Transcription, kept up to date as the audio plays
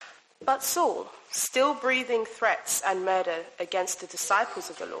But Saul, still breathing threats and murder against the disciples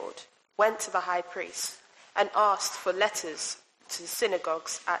of the Lord, went to the high priest and asked for letters to the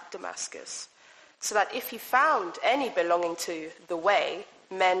synagogues at Damascus, so that if he found any belonging to the way,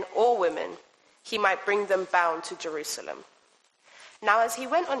 men or women, he might bring them bound to Jerusalem. Now as he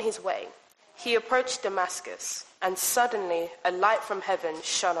went on his way, he approached Damascus, and suddenly a light from heaven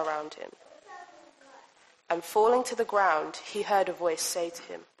shone around him. And falling to the ground, he heard a voice say to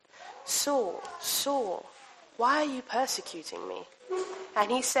him, "Saul, Saul, why are you persecuting me?"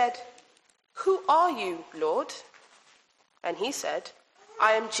 And he said, "Who are you, Lord?" And he said,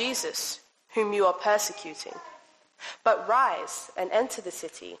 "I am Jesus, whom you are persecuting. But rise and enter the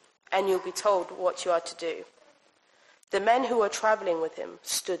city, and you'll be told what you are to do." The men who were traveling with him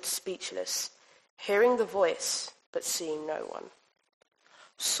stood speechless, hearing the voice, but seeing no one.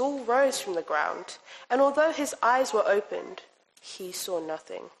 Saul rose from the ground, and although his eyes were opened, he saw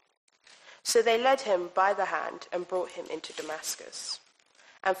nothing. So they led him by the hand and brought him into Damascus.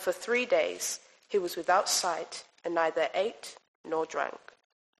 And for 3 days he was without sight and neither ate nor drank.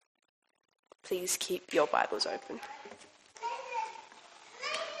 Please keep your Bibles open.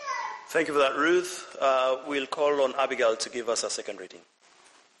 Thank you for that, Ruth. We'll call on Abigail to give us a second reading.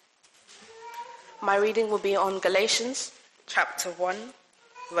 My reading will be on Galatians chapter 1,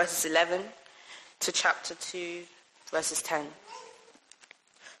 verses 11 to chapter 2, verses 10.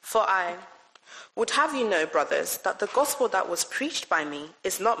 For I would have you know, brothers, that the gospel that was preached by me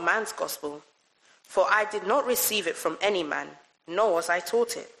is not man's gospel. For I did not receive it from any man, nor was I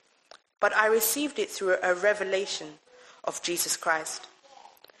taught it. But I received it through a revelation of Jesus Christ.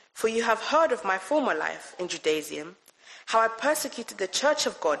 For you have heard of my former life in Judaism, how I persecuted the church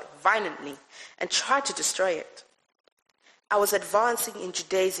of God violently and tried to destroy it. I was advancing in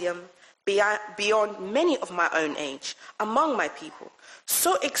Judaism beyond many of my own age among my people.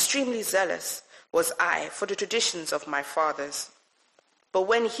 So extremely zealous was I for the traditions of my fathers. But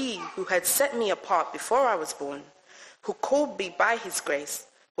when he who had set me apart before I was born, who called me by his grace,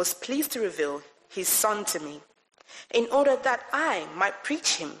 was pleased to reveal his Son to me, in order that I might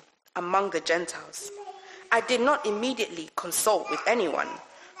preach him among the Gentiles, I did not immediately consult with anyone,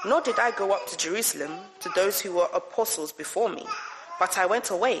 nor did I go up to Jerusalem to those who were apostles before me, but I went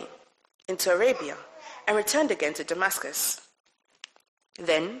away into Arabia and returned again to Damascus.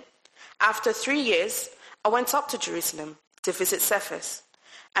 Then, after 3 years, I went up to Jerusalem to visit Cephas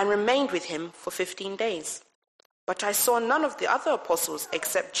and remained with him for 15 days. But I saw none of the other apostles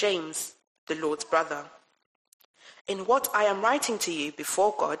except James, the Lord's brother. In what I am writing to you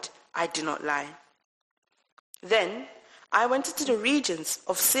before God, I do not lie. Then I went into the regions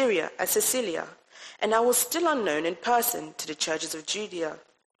of Syria and Cilicia, and I was still unknown in person to the churches of Judea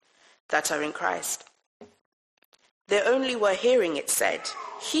that are in Christ. They only were hearing it said,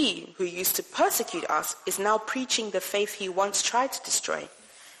 "He who used to persecute us is now preaching the faith he once tried to destroy,"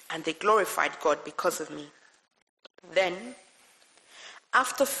 and they glorified God because of me. Then,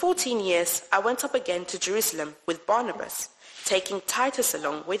 after 14 years, I went up again to Jerusalem with Barnabas, taking Titus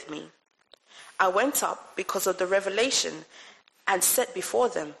along with me. I went up because of the revelation and set before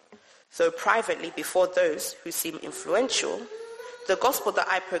them, though privately before those who seem influential, the gospel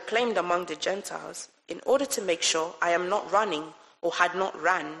that I proclaimed among the Gentiles, in order to make sure I am not running or had not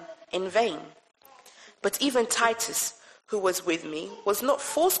ran in vain. But even Titus, who was with me, was not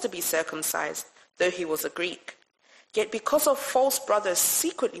forced to be circumcised, though he was a Greek. Yet because of false brothers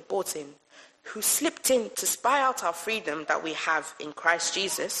secretly brought in, who slipped in to spy out our freedom that we have in Christ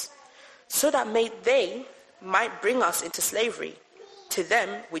Jesus, so that they might bring us into slavery, to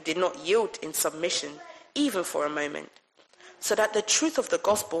them we did not yield in submission, even for a moment, so that the truth of the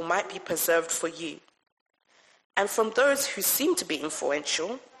gospel might be preserved for you. And from those who seem to be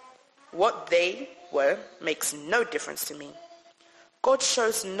influential, what they were makes no difference to me. God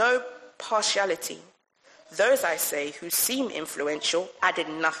shows no partiality. Those, I say, who seem influential added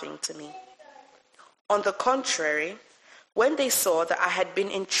nothing to me. On the contrary, when they saw that I had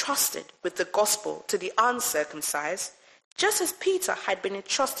been entrusted with the gospel to the uncircumcised, just as Peter had been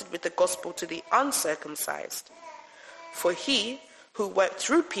entrusted with the gospel to the uncircumcised, for he who worked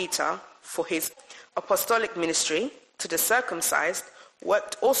through Peter for his apostolic ministry to the circumcised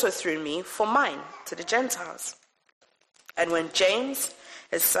worked also through me for mine to the Gentiles. And when James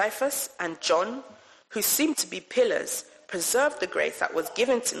and Cephas and John, who seemed to be pillars, preserved the grace that was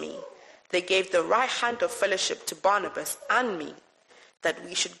given to me, they gave the right hand of fellowship to Barnabas and me, that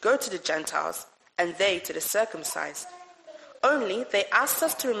we should go to the Gentiles and they to the circumcised. Only they asked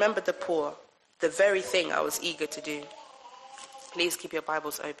us to remember the poor, the very thing I was eager to do. Please keep your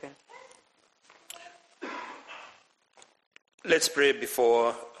Bibles open. Let's pray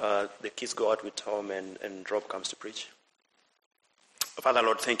before the kids go out with Tom and Rob comes to preach. Father,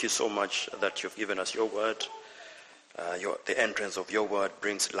 Lord, thank you so much that you've given us your word. The entrance of your word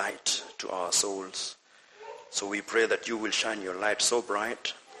brings light to our souls. So we pray that you will shine your light so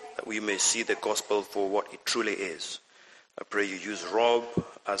bright that we may see the gospel for what it truly is. I pray you use Rob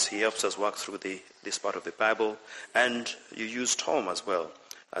as he helps us work through this part of the Bible, and you use Tom as well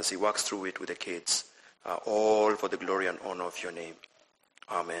as he works through it with the kids, all for the glory and honor of your name.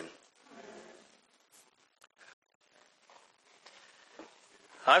 Amen.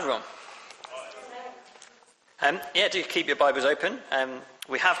 Hi everyone. Do keep your Bibles open.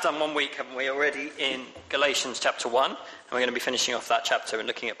 We have done 1 week, haven't we, already in Galatians chapter 1, and we're going to be finishing off that chapter and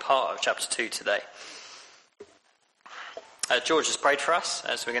looking at part of chapter 2 today. George has prayed for us,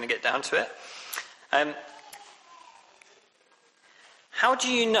 so we're going to get down to it. How do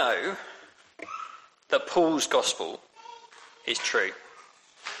you know that Paul's gospel is true?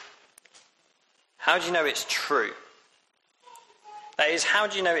 How do you know it's true? That is, how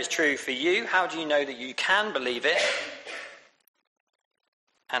do you know it's true for you? How do you know that you can believe it?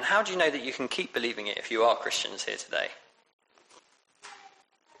 And how do you know that you can keep believing it if you are Christians here today?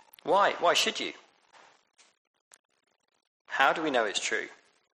 Why? Why should you? How do we know it's true?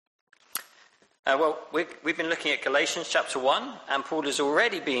 We've been looking at Galatians chapter 1, and Paul has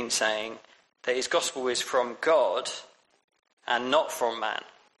already been saying that his gospel is from God and not from man.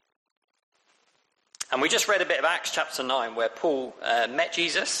 And we just read a bit of Acts chapter 9 where Paul met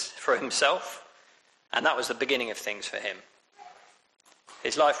Jesus for himself, and that was the beginning of things for him.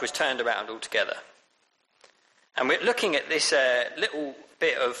 His life was turned around altogether. And we're looking at this little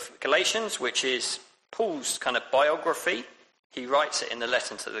bit of Galatians, which is Paul's kind of biography. He writes it in the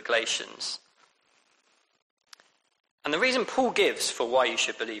letter to the Galatians. And the reason Paul gives for why you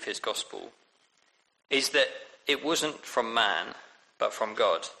should believe his gospel is that it wasn't from man, but from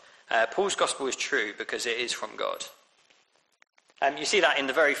God. Paul's gospel is true because it is from God. You see that in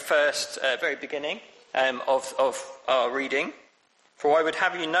the very beginning of our reading. For I would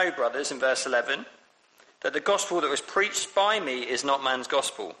have you know, brothers, in verse 11, that the gospel that was preached by me is not man's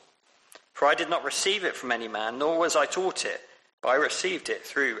gospel. For I did not receive it from any man, nor was I taught it, but I received it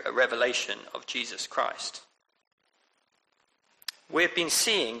through a revelation of Jesus Christ. We've been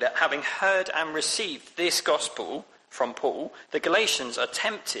seeing that having heard and received this gospel from Paul, the Galatians are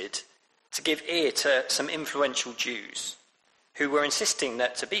tempted to give ear to some influential Jews who were insisting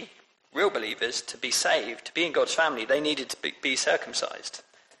that to be real believers, to be saved, to be in God's family, they needed to be circumcised,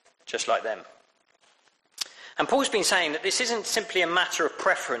 just like them. And Paul's been saying that this isn't simply a matter of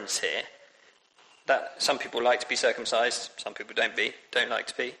preference here, that some people like to be circumcised, some people don't like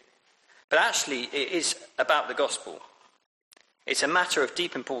to be. But actually, it is about the gospel. It's a matter of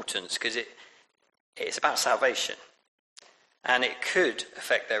deep importance because it's about salvation. And it could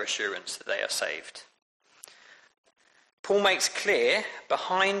affect their assurance that they are saved. Paul makes clear,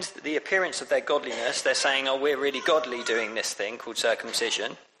 behind the appearance of their godliness, they're saying, we're really godly doing this thing called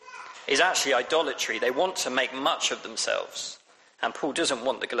circumcision, is actually idolatry. They want to make much of themselves. And Paul doesn't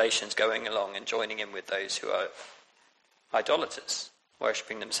want the Galatians going along and joining in with those who are idolaters,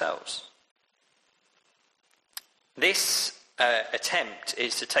 worshipping themselves. This attempt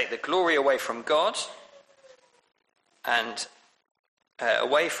is to take the glory away from God and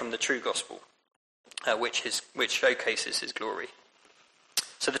away from the true gospel, which showcases his glory.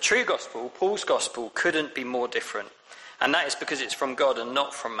 So the true gospel, Paul's gospel, couldn't be more different. And that is because it's from God and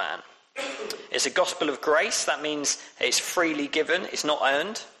not from man. It's a gospel of grace. That means it's freely given. It's not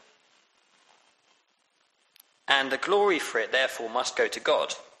earned. And the glory for it, therefore, must go to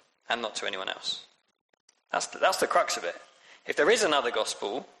God and not to anyone else. That's the crux of it. If there is another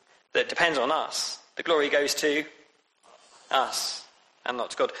gospel that depends on us, the glory goes to us and not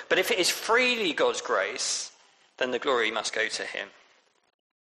to God. But if it is freely God's grace, then the glory must go to him.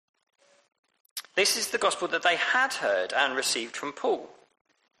 This is the gospel that they had heard and received from Paul.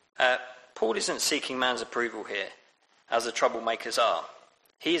 Paul isn't seeking man's approval here, as the troublemakers are.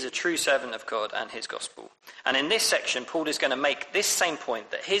 He is a true servant of God and his gospel. And in this section, Paul is going to make this same point,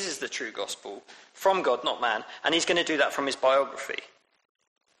 that his is the true gospel, from God, not man, and he's going to do that from his biography.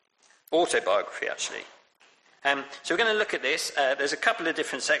 Autobiography, actually. So we're going to look at this. There's a couple of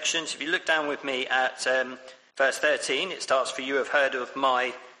different sections. If you look down with me at verse 13, it starts, "For you have heard of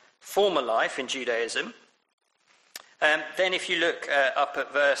my former life in Judaism." Then if you look up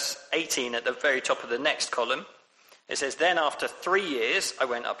at verse 18 at the very top of the next column, it says, "Then after 3 years I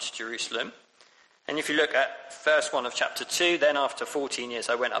went up to Jerusalem." And if you look at verse 1 of chapter 2, "Then after 14 years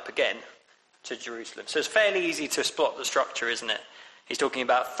I went up again to Jerusalem." So it's fairly easy to spot the structure, isn't it? He's talking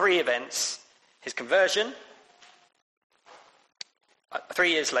about 3 events: his conversion,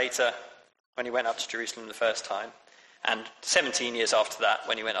 3 years later, when he went up to Jerusalem the first time, and 17 years after that,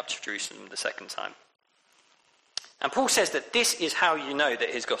 when he went up to Jerusalem the second time. And Paul says that this is how you know that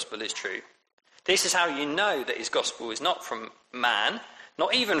his gospel is true. This is how you know that his gospel is not from man,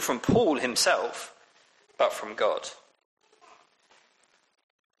 not even from Paul himself, but from God.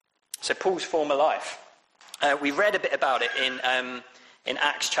 So Paul's former life. We read a bit about it in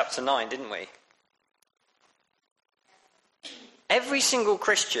Acts chapter 9, didn't we? Every single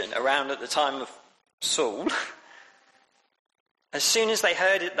Christian around at the time of Saul, as soon as they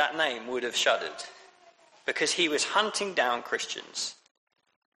heard that name, would have shuddered, because he was hunting down Christians.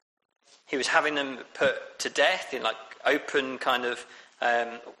 He was having them put to death in like open kind of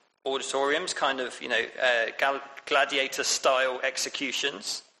auditoriums, kind of, gladiator-style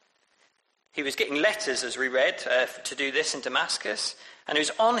executions. He was getting letters, as we read, to do this in Damascus, and he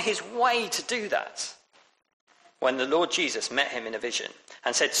was on his way to do that when the Lord Jesus met him in a vision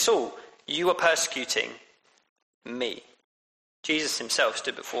and said, "Saul, you are persecuting me." Jesus himself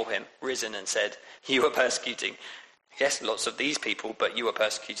stood before him, risen, and said, "You are persecuting, yes, lots of these people, but you are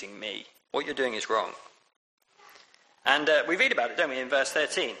persecuting me. What you're doing is wrong." And we read about it, don't we, in verse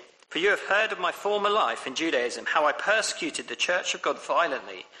 13. "For you have heard of my former life in Judaism, how I persecuted the church of God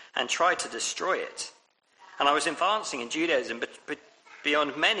violently and tried to destroy it. And I was advancing in Judaism but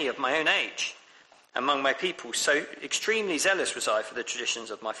beyond many of my own age among my people, so extremely zealous was I for the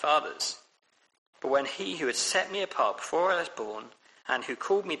traditions of my fathers. But when he who had set me apart before I was born, and who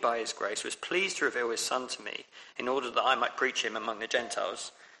called me by his grace, was pleased to reveal his Son to me, in order that I might preach him among the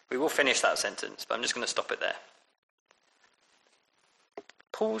Gentiles." We will finish that sentence, but I'm just going to stop it there.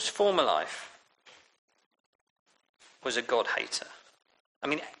 Paul's former life was a God hater. I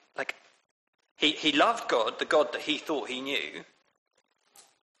mean, he loved God, the God that he thought he knew,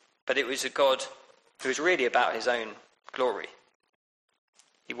 but it was a God who was really about his own glory.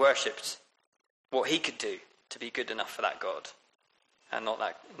 He worshipped what he could do to be good enough for that God, and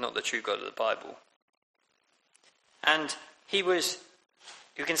not the true God of the Bible. And he was,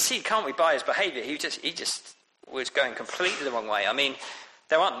 you can see, can't we, by his behaviour, he just was going completely the wrong way. I mean,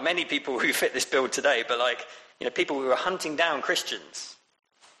 there aren't many people who fit this bill today, but people who were hunting down Christians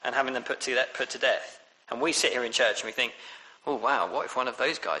and having them put to death. And we sit here in church and we think, "Oh wow, what if one of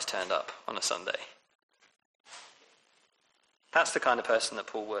those guys turned up on a Sunday?" That's the kind of person that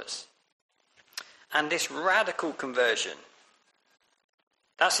Paul was. And this radical conversion,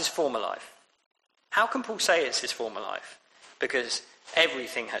 that's his former life. How can Paul say it's his former life? Because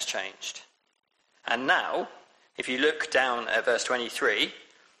everything has changed. And now, if you look down at verse 23,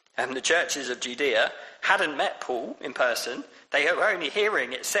 the churches of Judea hadn't met Paul in person. They were only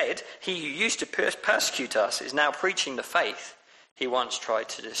hearing it said, "He who used to persecute us is now preaching the faith he once tried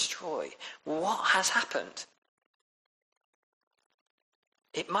to destroy." What has happened?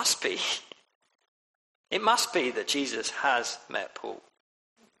 It must be that Jesus has met Paul.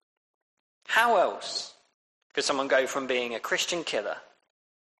 How else could someone go from being a Christian killer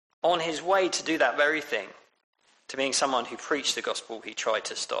on his way to do that very thing to being someone who preached the gospel he tried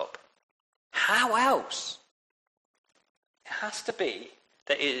to stop? How else? It has to be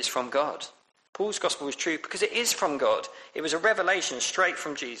that it is from God. Paul's gospel is true because it is from God. It was a revelation straight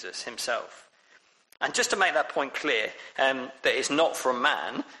from Jesus himself. And just to make that point clear, that it's not from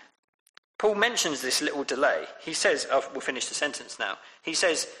man, Paul mentions this little delay. He says, we'll finish the sentence now. He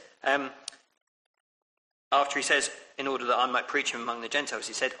says, after he says, "In order that I might preach him among the Gentiles,"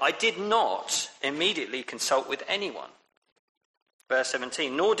 he said, "I did not immediately consult with anyone." Verse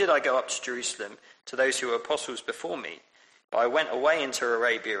 17, "Nor did I go up to Jerusalem to those who were apostles before me, but I went away into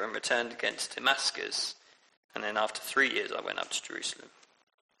Arabia and returned again to Damascus. And then after 3 years I went up to Jerusalem."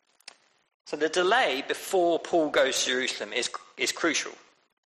 So the delay before Paul goes to Jerusalem is crucial.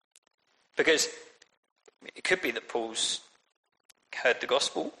 Because it could be that Paul's heard the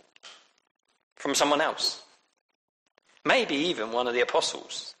gospel from someone else. Maybe even one of the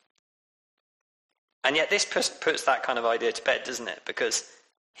apostles. And yet this puts that kind of idea to bed, doesn't it? Because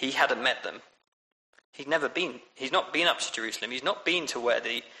he hadn't met them. He's not been up to Jerusalem. He's not been to where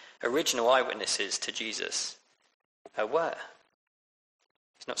the original eyewitnesses to Jesus were.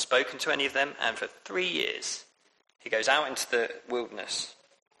 He's not spoken to any of them, and for 3 years he goes out into the wilderness.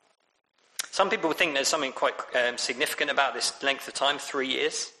 Some people think there's something quite significant about this length of time, 3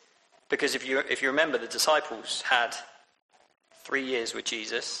 years, because if you remember, the disciples had 3 years with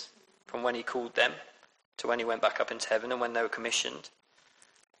Jesus from when he called them to when he went back up into heaven and when they were commissioned.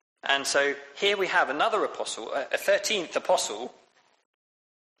 And so here we have another apostle, a 13th apostle.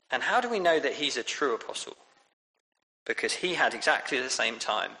 And how do we know that he's a true apostle? Because he had exactly the same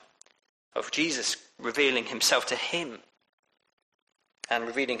time of Jesus revealing himself to him. and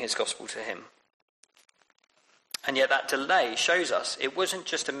revealing his gospel to him. And yet that delay shows us it wasn't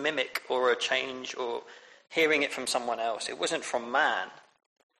just a mimic or a change or hearing it from someone else. It wasn't from man.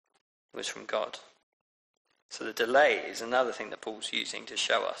 It was from God. So the delay is another thing that Paul's using to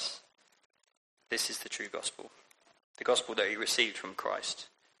show us this is the true gospel. The gospel that he received from Christ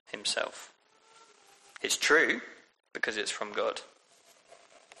himself. It's true because it's from God.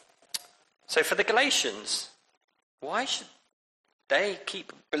 So for the Galatians, why should they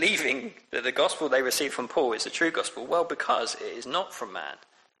keep believing that the gospel they received from Paul is the true gospel? Well, because it is not from man,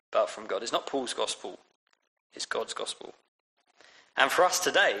 but from God. It's not Paul's gospel, it's God's gospel. And for us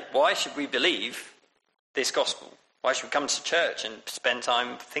today, why should we believe this gospel? Why should we come to church and spend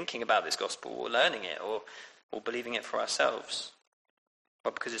time thinking about this gospel or learning it or believing it for ourselves?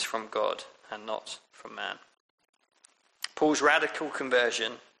 Well, because it's from God and not from man. Paul's radical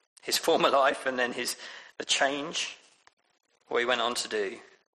conversion, his former life, and then the change, what he went on to do,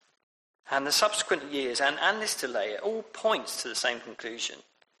 and the subsequent years and this delay, it all points to the same conclusion.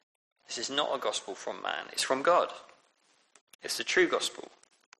 This is not a gospel from man, it's from God. It's the true gospel.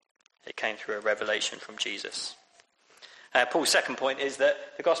 It came through a revelation from Jesus. Paul's second point is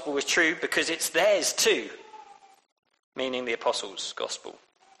that the gospel was true because it's theirs too, meaning the apostles' gospel.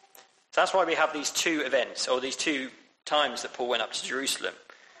 So that's why we have these two events, or these two times that Paul went up to Jerusalem.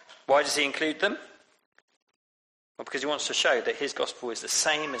 Why does he include them? Well, because he wants to show that his gospel is the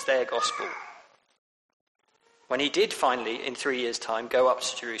same as their gospel. When he did finally, in 3 years' time, go up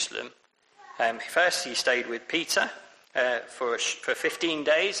to Jerusalem, first he stayed with Peter for 15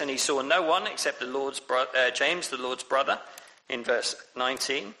 days, and he saw no one except James, the Lord's brother, in verse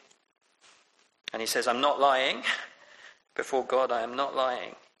 19. And he says, I'm not lying. Before God, I am not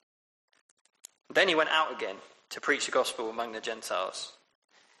lying. Then he went out again to preach the gospel among the Gentiles.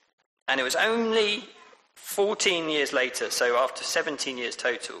 And it was only 14 years later, so after 17 years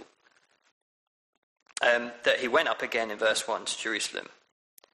total, that he went up again in verse 1 to Jerusalem,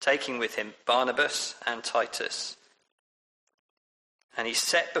 taking with him Barnabas and Titus. And he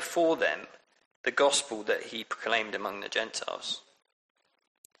set before them the gospel that he proclaimed among the Gentiles.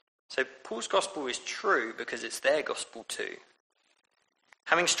 So Paul's gospel is true because it's their gospel too.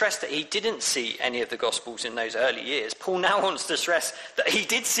 Having stressed that he didn't see any of the gospels in those early years, Paul now wants to stress that he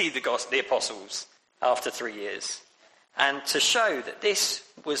did see the apostles after 3 years, and to show that this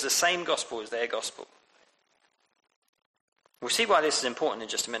was the same gospel as their gospel. We'll see why this is important in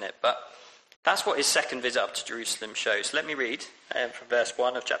just a minute, but that's what his second visit up to Jerusalem shows. Let me read from verse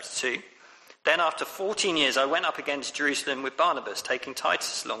 1 of chapter 2. Then after 14 years I went up again to Jerusalem with Barnabas, taking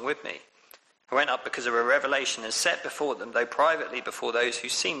Titus along with me. I went up because of a revelation and set before them, though privately before those who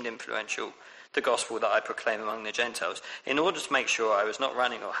seemed influential, the gospel that I proclaim among the Gentiles, in order to make sure I was not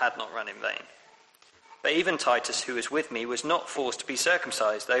running or had not run in vain. But even Titus, who was with me, was not forced to be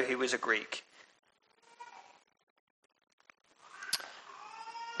circumcised, though he was a Greek.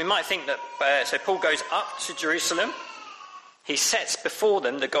 We might think that, so Paul goes up to Jerusalem. He sets before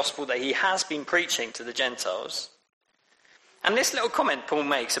them the gospel that he has been preaching to the Gentiles. And this little comment Paul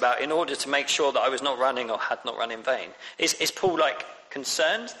makes about in order to make sure that I was not running or had not run in vain. Is Paul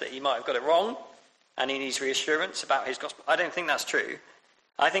concerned that he might have got it wrong and he needs reassurance about his gospel? I don't think that's true.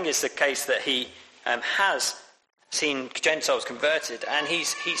 I think it's the case that he has seen Gentiles converted and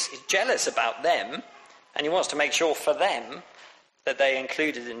he's jealous about them, and he wants to make sure for them that they are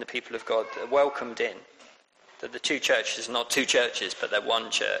included in the people of God, that are welcomed in, that the two churches are not two churches but they're one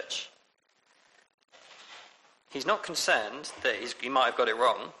church. He's not concerned that he might have got it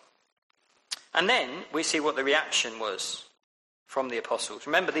wrong. And then we see what the reaction was from the apostles.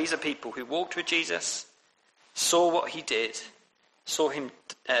 Remember, these are people who walked with Jesus, saw what he did, saw him,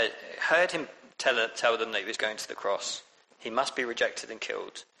 heard him tell them that he was going to the cross. He must be rejected and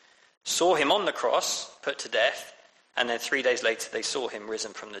killed. Saw him on the cross, put to death, and then 3 days later they saw him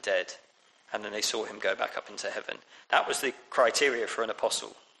risen from the dead. And then they saw him go back up into heaven. That was the criteria for an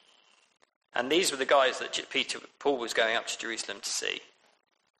apostle. And these were the guys that Paul was going up to Jerusalem to see.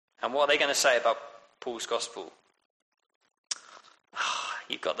 And what are they going to say about Paul's gospel? Oh,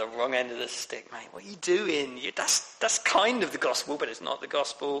 you've got the wrong end of the stick, mate. What are you doing? That's kind of the gospel, but it's not the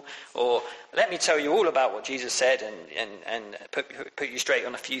gospel. Or let me tell you all about what Jesus said and put you straight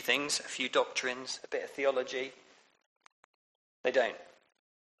on a few things, a few doctrines, a bit of theology. They don't.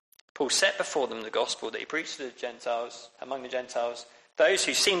 Paul set before them the gospel that he preached to the Gentiles, among the Gentiles. Those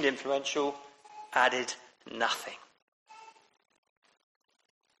who seemed influential added nothing.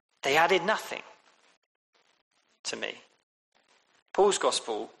 They added nothing to me. Paul's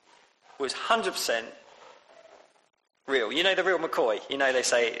gospel was 100% real. You know the real McCoy? You know they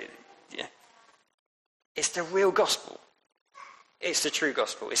say, yeah, it's the real gospel. It's the true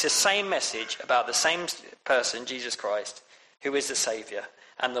gospel. It's the same message about the same person, Jesus Christ, who is the Saviour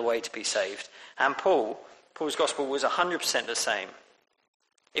and the way to be saved. And Paul's gospel was 100% the same.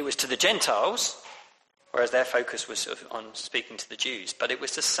 It was to the Gentiles, whereas their focus was on speaking to the Jews. But it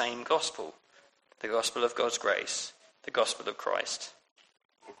was the same gospel, the gospel of God's grace, the gospel of Christ.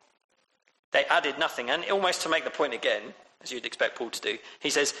 They added nothing. And almost to make the point again, as you'd expect Paul to do, he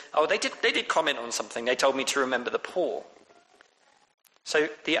says, they did comment on something. They told me to remember the poor. So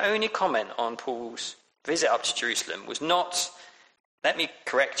the only comment on Paul's visit up to Jerusalem was not, let me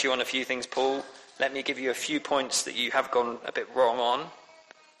correct you on a few things, Paul. Let me give you a few points that you have gone a bit wrong on.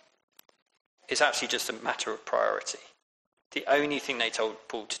 It's actually just a matter of priority. The only thing they told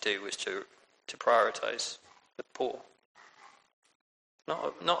Paul to do was to prioritise the poor.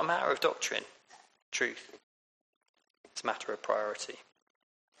 Not a matter of doctrine, truth. It's a matter of priority.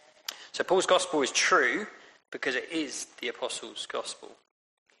 So Paul's gospel is true because it is the apostles' gospel.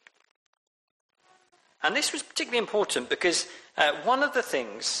 And this was particularly important because one of the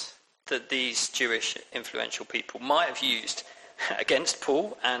things that these Jewish influential people might have used against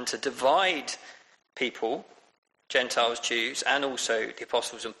Paul and to divide people, Gentiles, Jews, and also the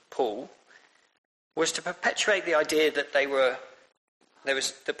apostles and Paul, was to perpetuate the idea that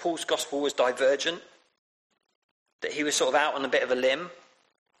that Paul's gospel was divergent, that he was sort of out on a bit of a limb,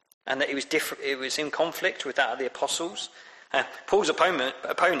 and that it was different. It was in conflict with that of the apostles. Paul's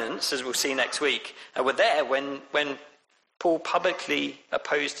opponents, as we'll see next week, were there when Paul publicly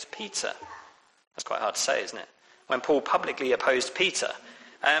opposed Peter. That's quite hard to say, isn't it? When Paul publicly opposed Peter,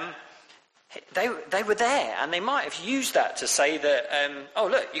 they were there, and they might have used that to say that,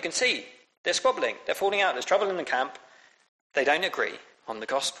 look, you can see, they're squabbling, they're falling out, there's trouble in the camp, they don't agree on the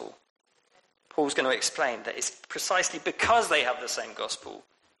gospel. Paul's going to explain that it's precisely because they have the same gospel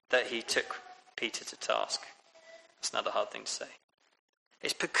that he took Peter to task. That's another hard thing to say.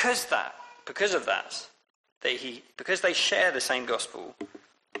 It's because of that, because they share the same gospel,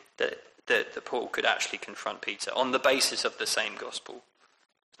 that Paul could actually confront Peter on the basis of the same gospel.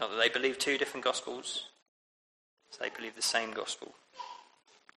 It's not that they believe two different gospels, it's they believe the same gospel.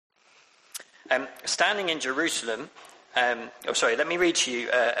 Standing in Jerusalem, let me read to you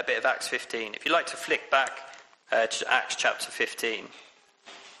a bit of Acts 15. If you'd like to flick back to Acts chapter 15.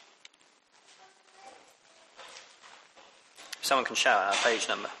 If someone can shout out a page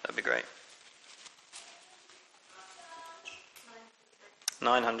number, that'd be great.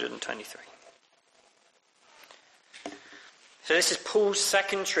 923. So this is Paul's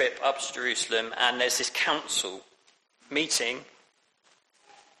second trip up to Jerusalem, and there's this council meeting,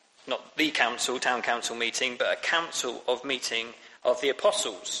 not the council, town council meeting, but a council of meeting of the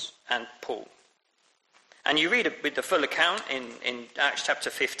apostles and Paul. And you read with the full account in Acts chapter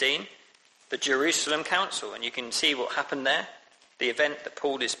 15, the Jerusalem council, and you can see what happened there, the event that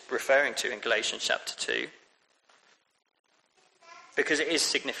Paul is referring to in Galatians chapter 2, because it is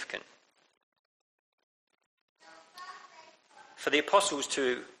significant. For the apostles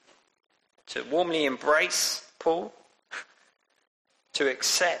to warmly embrace Paul, to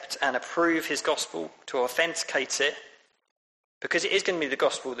accept and approve his gospel, to authenticate it, because it is going to be the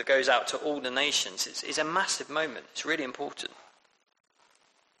gospel that goes out to all the nations. It's a massive moment. It's really important.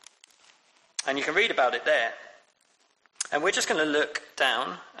 And you can read about it there. And we're just going to look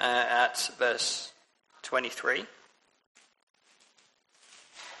down at verse 23.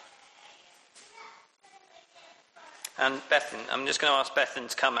 And Bethan, I'm just going to ask Bethan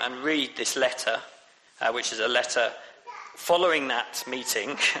to come and read this letter, which is a letter following that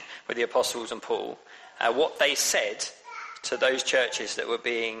meeting with the apostles and Paul, what they said to those churches that were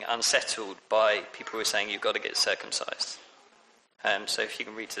being unsettled by people who were saying, you've got to get circumcised. So if you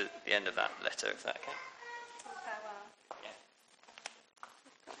can read to the end of that letter, if that can.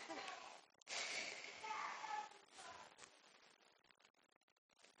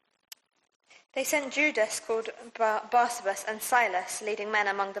 They sent Judas, called Barsabas, and Silas, leading men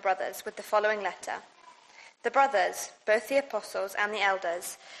among the brothers, with the following letter. The brothers, both the apostles and the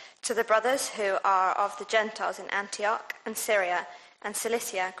elders, to the brothers who are of the Gentiles in Antioch and Syria and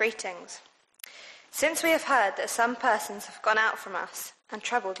Cilicia, greetings. Since we have heard that some persons have gone out from us and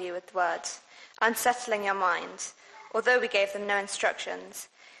troubled you with words, unsettling your minds, although we gave them no instructions,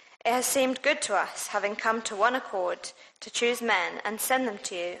 it has seemed good to us, having come to one accord, to choose men and send them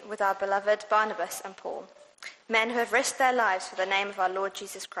to you with our beloved Barnabas and Paul, men who have risked their lives for the name of our Lord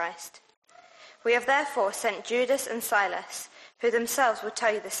Jesus Christ. We have therefore sent Judas and Silas, who themselves will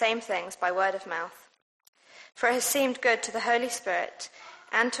tell you the same things by word of mouth. For it has seemed good to the Holy Spirit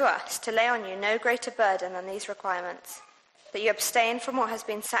and to us to lay on you no greater burden than these requirements, that you abstain from what has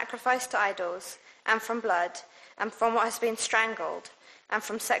been sacrificed to idols, and from blood, and from what has been strangled, and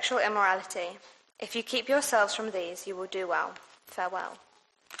from sexual immorality. If you keep yourselves from these, you will do well. Farewell.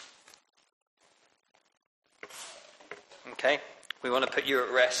 Okay, we want to put you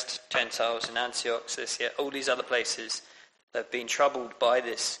at rest, Gentiles in Antioch, Cilicia, all these other places that have been troubled by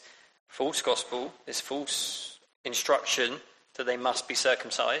this false gospel, this false instruction that they must be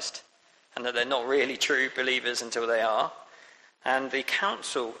circumcised, and that they're not really true believers until they are. And the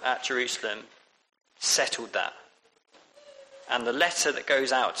council at Jerusalem settled that. And the letter that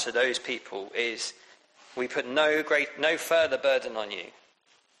goes out to those people is, we put no further burden on you.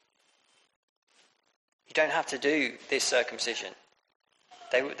 You don't have to do this circumcision.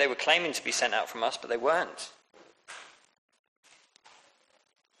 They were claiming to be sent out from us, but they weren't.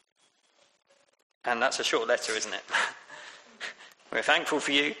 And that's a short letter, isn't it? We're thankful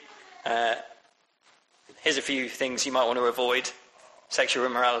for you. Here's a few things you might want to avoid. Sexual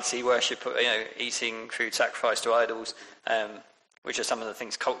immorality, worship, eating food sacrificed to idols, which are some of the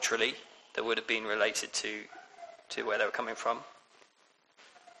things culturally that would have been related to where they were coming from.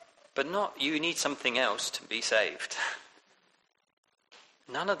 But you need something else to be saved.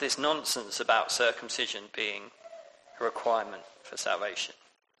 None of this nonsense about circumcision being a requirement for salvation.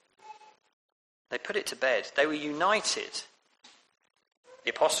 They put it to bed. They were united.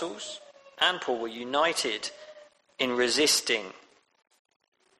 The apostles and Paul were united in resisting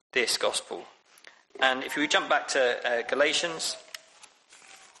this gospel. And if we jump back to Galatians,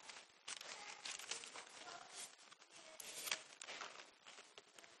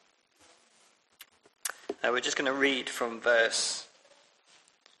 we're just going to read from verse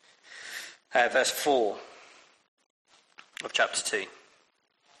 4 of chapter 2.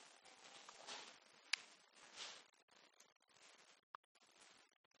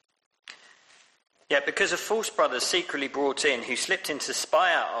 Yet because of false brothers secretly brought in, who slipped in to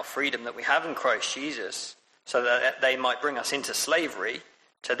spy out our freedom that we have in Christ Jesus, so that they might bring us into slavery,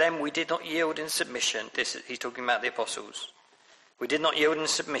 to them we did not yield in submission. He's talking about the apostles. We did not yield in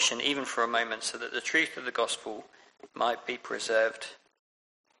submission even for a moment, so that the truth of the gospel might be preserved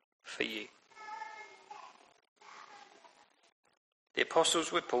for you. The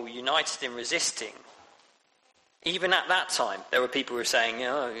apostles with Paul united in resisting. Even at that time, there were people who were saying,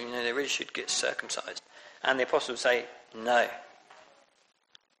 they really should get circumcised. And the apostles say, no.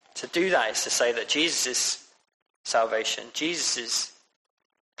 To do that is to say that Jesus' salvation, Jesus'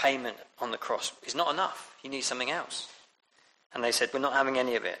 payment on the cross is not enough. You need something else. And they said, we're not having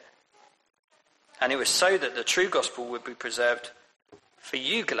any of it. And it was so that the true gospel would be preserved for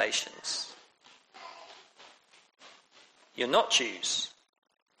you, Galatians. You're not Jews.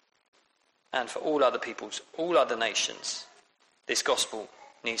 And for all other peoples, all other nations, this gospel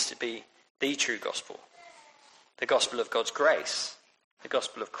needs to be the true gospel. The gospel of God's grace, the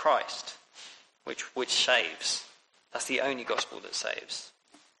gospel of Christ, which saves. That's the only gospel that saves.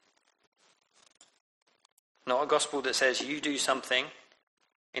 Not a gospel that says you do something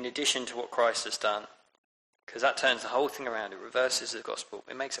in addition to what Christ has done, because that turns the whole thing around. It reverses the gospel.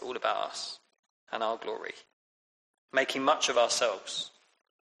 It makes it all about us and our glory. Making much of ourselves.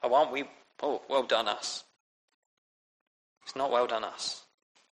 Oh, aren't we? Oh, well done us. It's not well done us.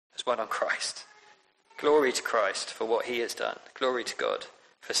 It's well done Christ. Glory to Christ for what he has done. Glory to God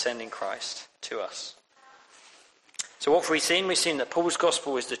for sending Christ to us. So what have we seen? We've seen that Paul's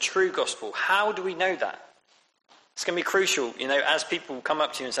gospel is the true gospel. How do we know that? It's going to be crucial, as people come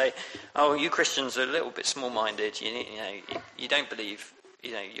up to you and say, oh, you Christians are a little bit small-minded. You don't believe,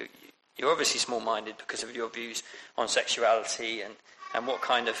 you're obviously small-minded because of your views on sexuality and what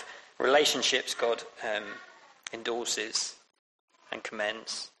kind of relationships God endorses and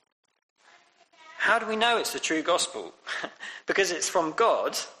commends. How do we know it's the true gospel? Because it's from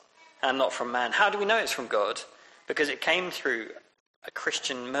God and not from man. How do we know it's from God? Because it came through a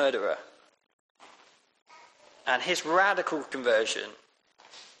Christian murderer. And his radical conversion,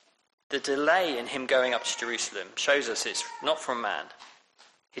 the delay in him going up to Jerusalem, shows us it's not from man.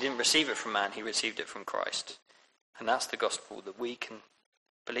 He didn't receive it from man, he received it from Christ. And that's the gospel that we can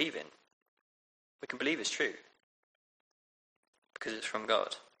believe in. We can believe it's true. Because it's from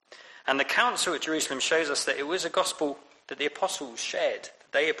God. And the council at Jerusalem shows us that it was a gospel that the apostles shared.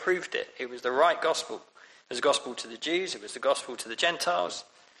 They approved it. It was the right gospel. It was the gospel to the Jews. It was the gospel to the Gentiles.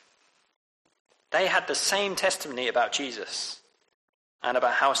 They had the same testimony about Jesus and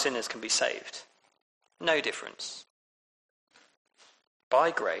about how sinners can be saved. No difference.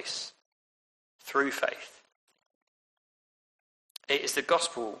 By grace, through faith. It is the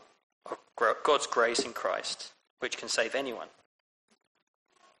gospel of God's grace in Christ which can save anyone.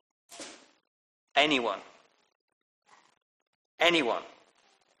 Anyone. Anyone.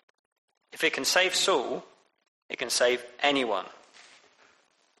 If it can save Saul, It can save anyone.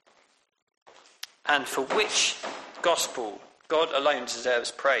 And for which gospel God alone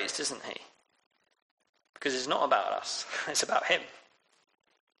deserves praise, doesn't he? Because it's not about us, it's about him.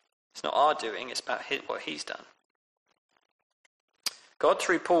 It's not our doing, it's about what he's done. God,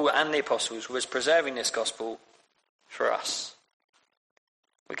 through Paul and the apostles, was preserving this gospel for us.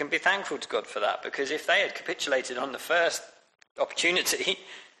 We can be thankful to God for that, because if they had capitulated on the first opportunity,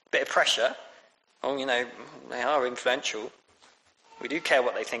 a bit of pressure, they are influential, we do care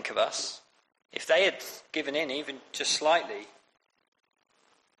what they think of us. If they had given in even just slightly,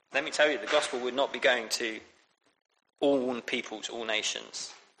 let me tell you, the gospel would not be going to all peoples, all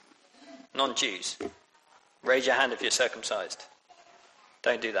nations. Non-Jews. Raise your hand if you're circumcised.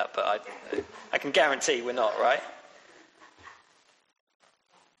 Don't do that, but I can guarantee we're not, right?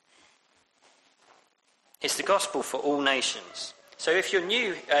 It's the gospel for all nations. So if you're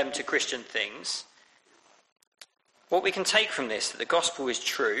new to Christian things, what we can take from this, that the gospel is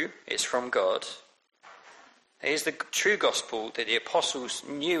true, it's from God. It is the true gospel that the apostles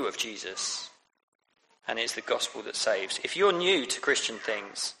knew of Jesus, and it's the gospel that saves. If you're new to Christian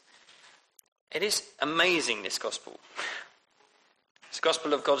things, it is amazing, this gospel. It's the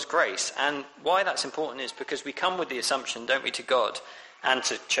gospel of God's grace. And why that's important is because we come with the assumption, don't we, to God and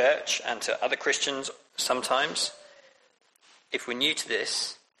to church and to other Christians sometimes, if we're new to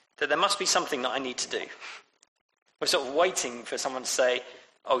this, that there must be something that I need to do. We're sort of waiting for someone to say,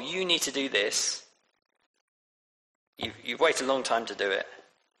 oh, you need to do this. You've waited a long time to do it.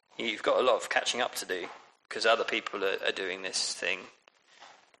 You've got a lot of catching up to do because other people are doing this thing.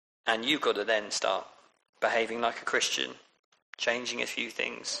 And you've got to then start behaving like a Christian, changing a few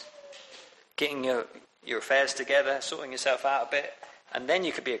things, getting your affairs together, sorting yourself out a bit, and then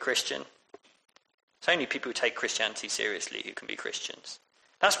you could be a Christian. It's only people who take Christianity seriously who can be Christians.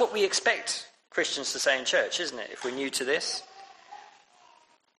 That's what we expect Christians to say in church, isn't it, if we're new to this?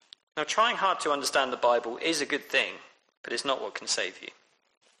 Now, trying hard to understand the Bible is a good thing, but it's not what can save you.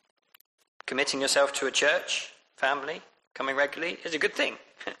 Committing yourself to a church, family, coming regularly is a good thing.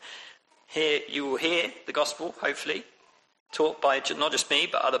 Here you will hear the gospel, hopefully, taught by not just me,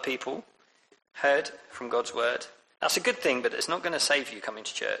 but other people, heard from God's word. That's a good thing, but it's not going to save you coming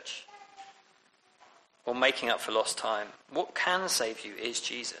to church or making up for lost time. What can save you is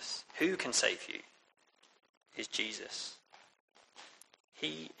Jesus. Who can save you is Jesus.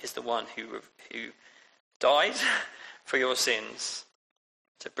 He is the one who died for your sins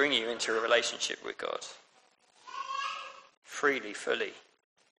to bring you into a relationship with God. Freely, fully.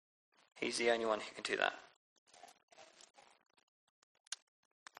 He's the only one who can do that.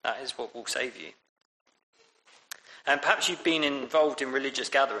 That is what will save you. And perhaps you've been involved in religious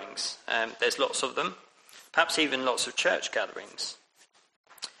gatherings. There's lots of them. Perhaps even lots of church gatherings.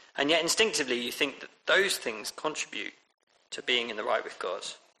 And yet instinctively you think that those things contribute to being in the right with God.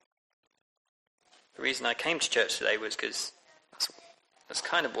 The reason I came to church today was because that's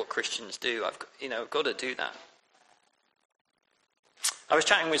kind of what Christians do. I've got to do that. I was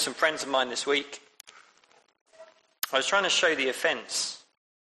chatting with some friends of mine this week. I was trying to show the offence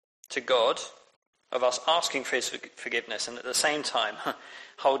to God of us asking for his forgiveness and at the same time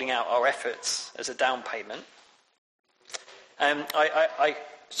holding out our efforts as a down payment. I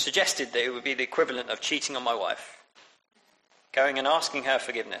suggested that it would be the equivalent of cheating on my wife, going and asking her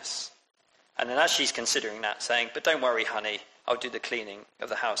forgiveness, and then as she's considering that, saying, but don't worry, honey, I'll do the cleaning of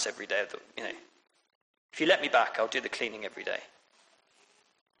the house every day. If you let me back, I'll do the cleaning every day.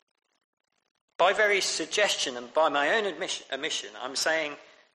 By very suggestion and by my own admission, I'm saying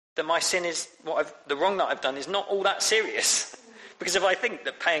that my sin is the wrong that I've done is not all that serious. Because if I think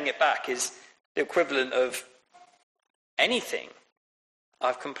that paying it back is the equivalent of anything,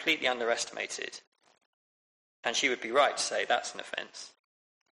 I've completely underestimated. And she would be right to say that's an offence.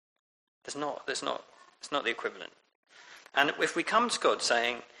 It's not the equivalent. And if we come to God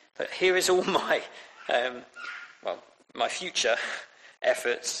saying that here is all my future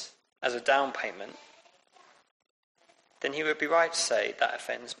efforts as a down payment, then he would be right to say that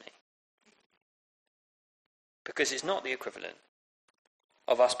offends me. Because it's not the equivalent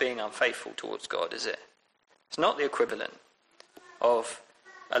of us being unfaithful towards God, is it? It's not the equivalent of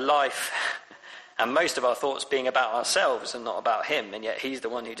a life and most of our thoughts being about ourselves and not about him, and yet he's the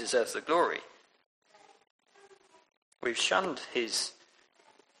one who deserves the glory. We've shunned his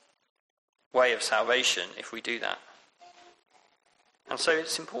way of salvation if we do that. And so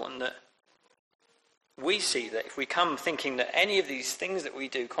it's important that we see that if we come thinking that any of these things that we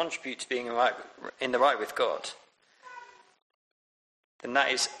do contribute to being in the right with God, then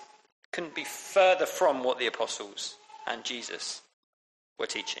that couldn't be further from what the apostles and Jesus were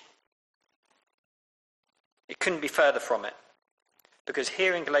teaching. It couldn't be further from it. Because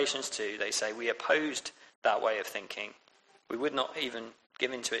here in Galatians 2, they say we opposed that way of thinking. We would not even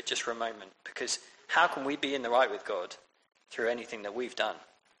give into it just for a moment. Because how can we be in the right with God through anything that we've done?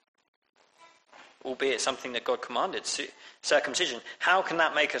 Albeit something that God commanded, circumcision. How can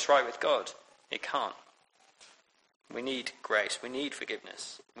that make us right with God? It can't. We need grace. We need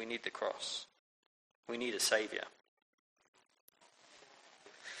forgiveness. We need the cross. We need a saviour.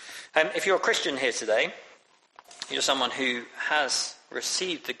 If you're a Christian here today, you're someone who has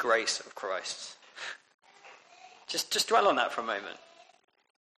received the grace of Christ. Just dwell on that for a moment.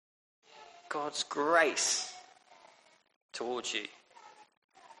 God's grace towards you.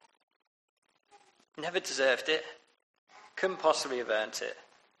 Never deserved it. Couldn't possibly have earned it.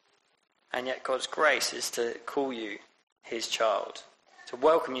 And yet God's grace is to call you his child, to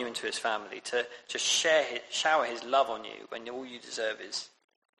welcome you into his family, to just shower his love on you when all you deserve is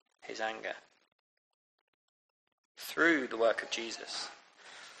his anger. Through the work of Jesus.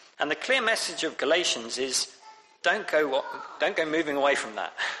 And the clear message of Galatians is don't go moving away from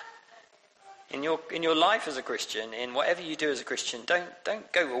that. In your life as a Christian, in whatever you do as a Christian,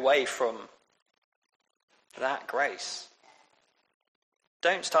 don't go away from that grace.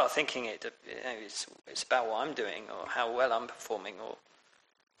 Don't start thinking it's about what I'm doing or how well I'm performing.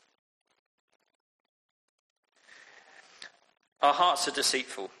 Our hearts are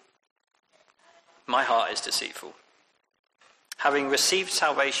deceitful. My heart is deceitful. Having received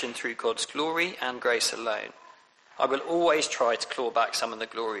salvation through God's glory and grace alone, I will always try to claw back some of the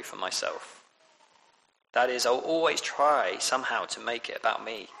glory for myself. That is, I'll always try somehow to make it about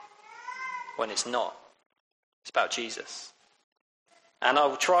me when it's not. It's about Jesus. And I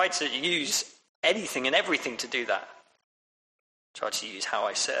will try to use anything and everything to do that. Try to use how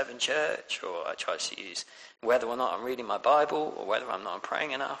I serve in church, or I try to use whether or not I'm reading my Bible, or whether I'm not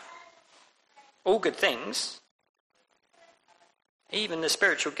praying enough. All good things. Even the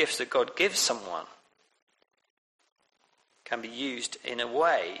spiritual gifts that God gives someone can be used in a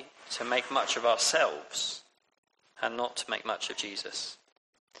way to make much of ourselves and not to make much of Jesus.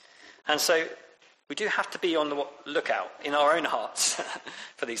 And so we do have to be on the lookout in our own hearts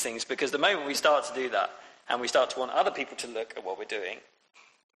for these things, because the moment we start to do that and we start to want other people to look at what we're doing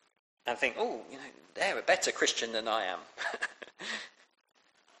and think, oh, they're a better Christian than I am.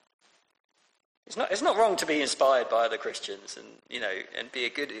 It's not wrong to be inspired by other Christians and be a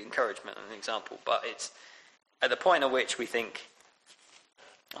good encouragement and an example, but it's at the point at which we think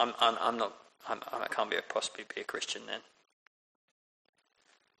I can't possibly be a Christian then.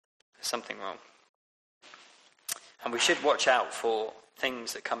 There's something wrong. And we should watch out for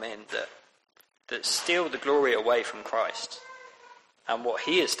things that come in that steal the glory away from Christ and what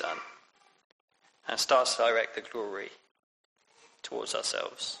he has done, and starts to direct the glory towards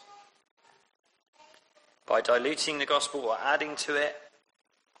ourselves. By diluting the gospel or adding to it,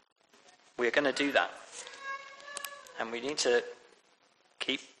 we're going to do that. And we need to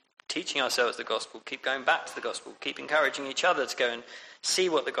keep teaching ourselves the gospel, keep going back to the gospel, keep encouraging each other to go and see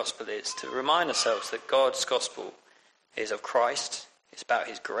what the gospel is, to remind ourselves that God's gospel is of Christ. It's about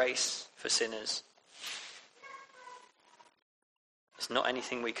his grace for sinners. It's not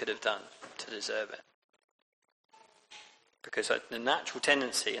anything we could have done to deserve it. Because the natural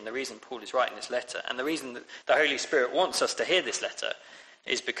tendency, and the reason Paul is writing this letter, and the reason that the Holy Spirit wants us to hear this letter,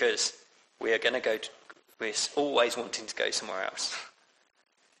 is because we're always wanting to go somewhere else,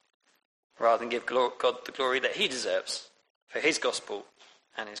 rather than give God the glory that he deserves for his gospel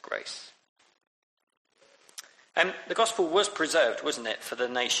and his grace. The gospel was preserved, wasn't it, for the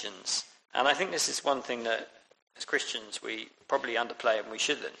nations? And I think this is one thing that, as Christians, we probably underplay, and we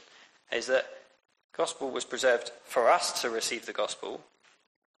shouldn't, is that gospel was preserved for us to receive the gospel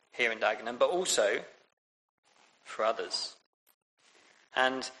here in Dagenham, but also for others.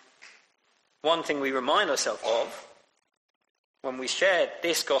 And one thing we remind ourselves of when we share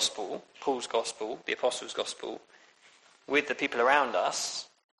this gospel, Paul's gospel, the apostles' gospel, with the people around us,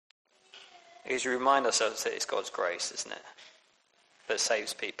 is we remind ourselves that it's God's grace, isn't it, that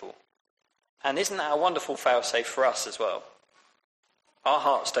saves people. And isn't that a wonderful fail-safe for us as well? Our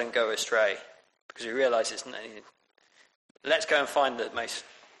hearts don't go astray because we realise it's not. Let's go and find the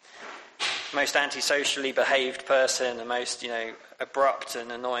most antisocially behaved person, the most abrupt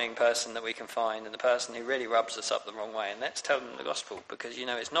and annoying person that we can find, and the person who really rubs us up the wrong way, and let's tell them the gospel, because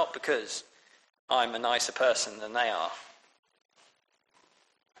it's not because I'm a nicer person than they are.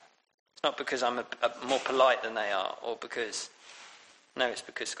 It's not because I'm more polite than they are, or because it's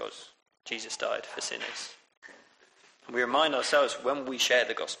because Jesus died for sinners. And we remind ourselves when we share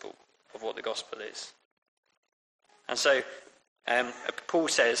the gospel of what the gospel is. And so Paul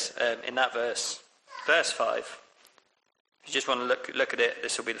says in that verse, Verse 5. If you just want to look at it,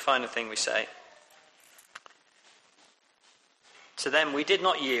 this will be the final thing we say. To them we did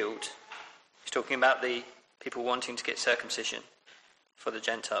not yield. He's talking about the people wanting to get circumcision for the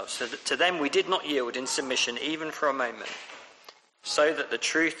Gentiles. So to them we did not yield in submission even for a moment, so that the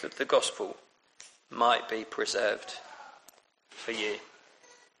truth of the gospel might be preserved for you.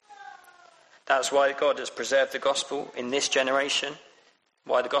 That's why God has preserved the gospel in this generation,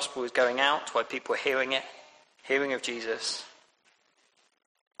 why the gospel is going out, why people are hearing it, hearing of Jesus.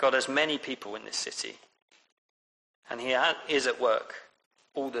 God has many people in this city, and he is at work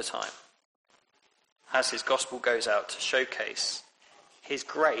all the time as his gospel goes out to showcase his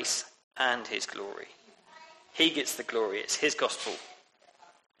grace and his glory. He gets the glory. It's his gospel.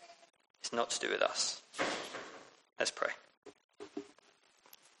 It's not to do with us. Let's pray.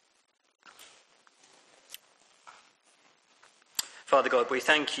 Father God, we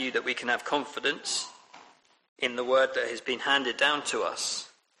thank you that we can have confidence in the word that has been handed down to us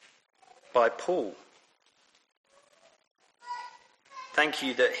by Paul. Thank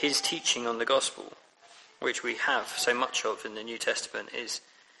you that his teaching on the gospel, which we have so much of in the New Testament, is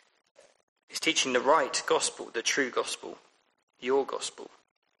teaching the right gospel, the true gospel, your gospel.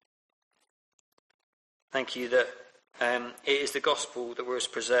 Thank you that it is the gospel that was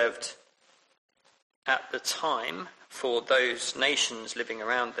preserved at the time for those nations living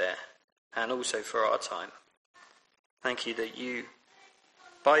around there, and also for our time. Thank you that you,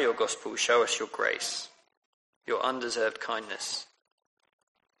 by your gospel, show us your grace, your undeserved kindness,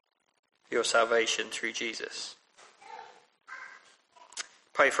 your salvation through Jesus.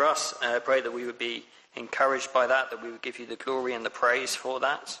 Pray for us. Pray that we would be encouraged by that we would give you the glory and the praise for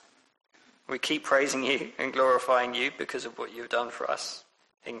that. We keep praising you and glorifying you because of what you've done for us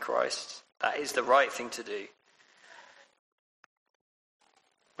in Christ. That is the right thing to do.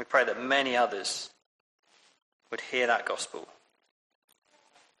 We pray that many others would hear that gospel,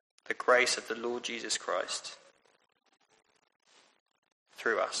 the grace of the Lord Jesus Christ,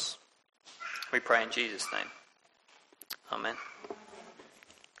 through us. We pray in Jesus' name. Amen.